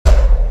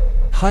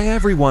Hi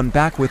everyone,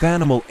 back with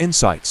Animal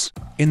Insights.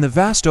 In the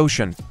vast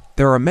ocean,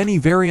 there are many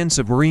variants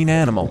of marine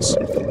animals,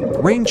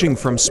 ranging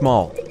from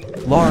small,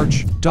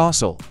 large,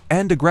 docile,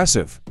 and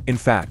aggressive. In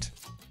fact,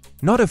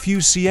 not a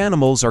few sea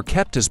animals are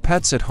kept as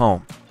pets at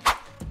home.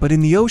 But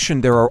in the ocean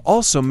there are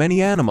also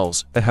many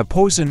animals that have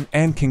poison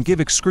and can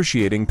give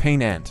excruciating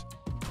pain and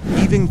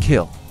even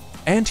kill.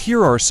 And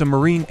here are some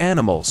marine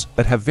animals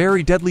that have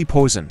very deadly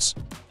poisons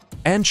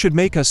and should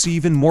make us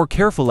even more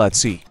careful at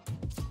sea.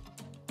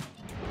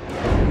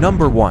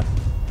 Number 1.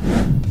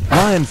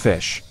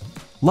 Lionfish.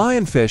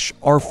 Lionfish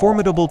are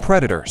formidable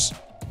predators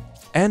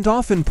and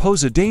often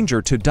pose a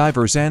danger to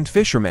divers and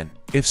fishermen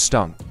if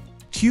stung.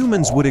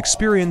 Humans would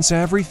experience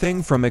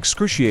everything from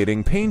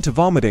excruciating pain to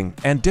vomiting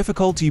and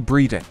difficulty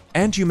breathing,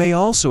 and you may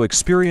also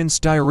experience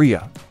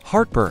diarrhea,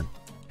 heartburn,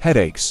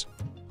 headaches,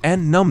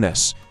 and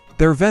numbness.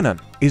 Their venom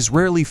is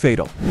rarely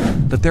fatal,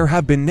 but there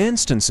have been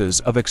instances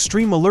of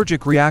extreme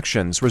allergic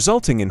reactions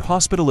resulting in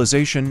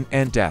hospitalization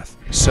and death.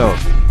 So,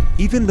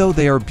 even though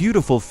they are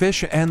beautiful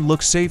fish and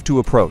look safe to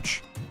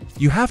approach,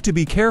 you have to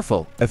be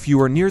careful if you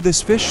are near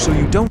this fish so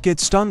you don't get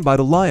stung by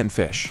the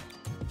lionfish.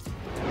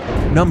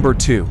 Number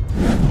 2.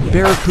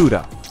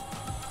 Barracuda.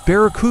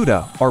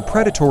 Barracuda are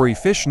predatory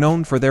fish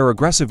known for their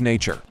aggressive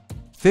nature.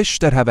 Fish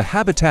that have a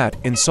habitat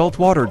in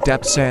saltwater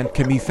depths and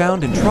can be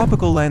found in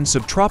tropical and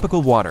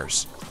subtropical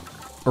waters.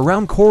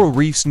 Around coral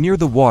reefs near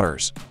the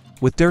waters,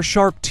 with their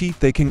sharp teeth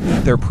they can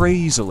eat their prey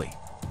easily.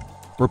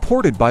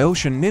 Reported by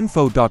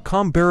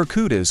OceanInfo.com,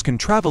 barracudas can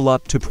travel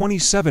up to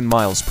 27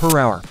 miles per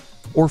hour,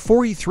 or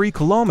 43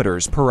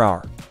 kilometers per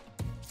hour,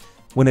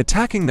 when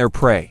attacking their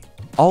prey,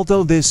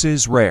 although this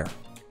is rare.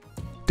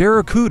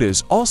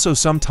 Barracudas also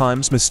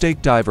sometimes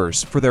mistake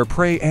divers for their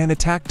prey and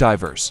attack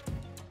divers.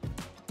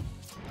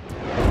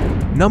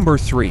 Number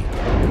 3.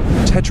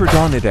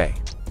 Tetradonidae.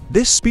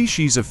 This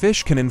species of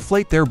fish can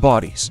inflate their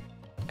bodies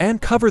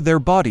and cover their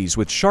bodies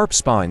with sharp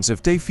spines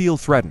if they feel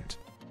threatened.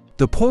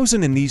 The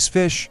poison in these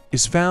fish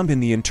is found in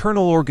the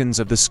internal organs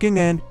of the skin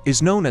and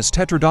is known as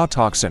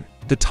tetrodotoxin.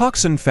 The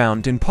toxin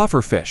found in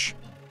pufferfish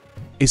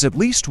is at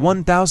least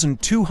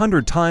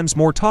 1,200 times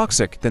more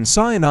toxic than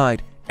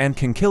cyanide and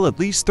can kill at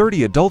least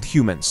 30 adult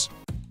humans.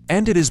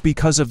 And it is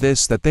because of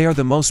this that they are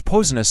the most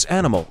poisonous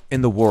animal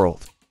in the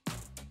world.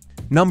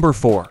 Number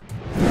 4.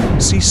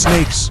 Sea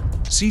snakes.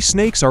 Sea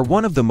snakes are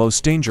one of the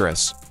most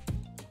dangerous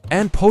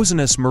and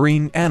poisonous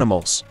marine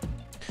animals.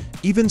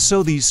 Even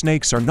so, these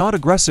snakes are not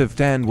aggressive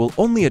and will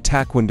only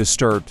attack when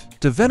disturbed.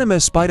 The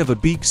venomous bite of a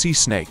beaked sea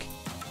snake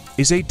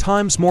is 8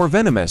 times more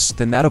venomous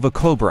than that of a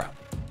cobra.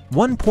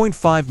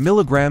 1.5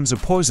 milligrams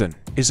of poison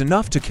is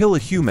enough to kill a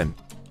human,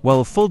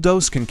 while a full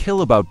dose can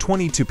kill about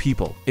 22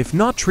 people. If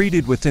not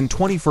treated within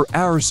 24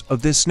 hours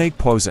of this snake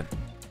poison,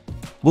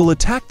 will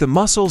attack the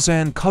muscles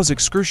and cause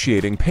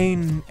excruciating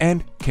pain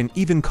and can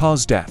even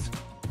cause death.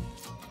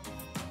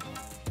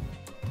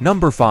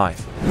 Number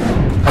 5.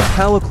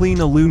 Apalocline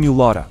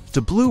lunulata.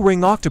 The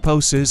blue-ringed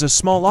octopus is a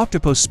small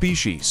octopus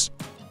species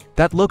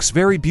that looks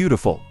very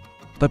beautiful,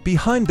 but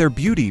behind their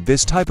beauty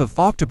this type of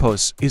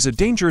octopus is a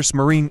dangerous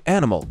marine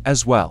animal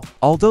as well,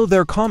 although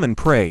their common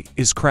prey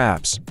is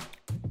crabs,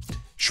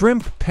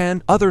 shrimp,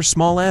 and other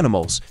small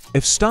animals.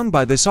 If stung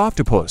by this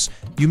octopus,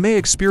 you may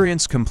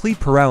experience complete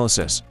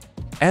paralysis,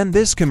 and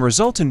this can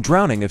result in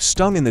drowning if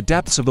stung in the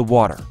depths of the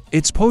water.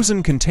 Its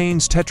poison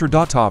contains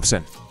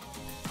tetrodotoxin,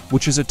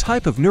 which is a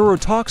type of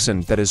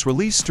neurotoxin that is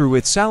released through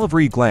its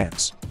salivary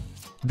glands.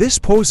 This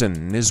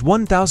poison is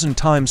 1,000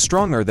 times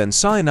stronger than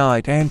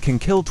cyanide and can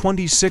kill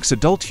 26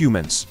 adult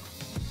humans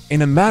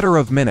in a matter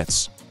of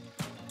minutes.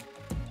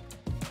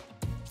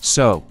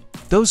 So,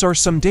 those are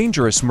some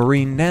dangerous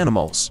marine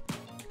animals.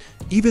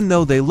 Even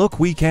though they look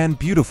weak and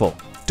beautiful,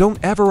 don't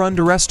ever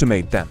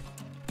underestimate them.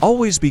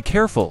 Always be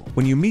careful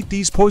when you meet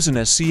these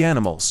poisonous sea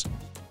animals.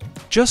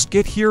 Just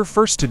get here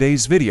first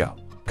today's video.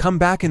 Come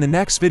back in the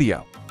next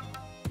video.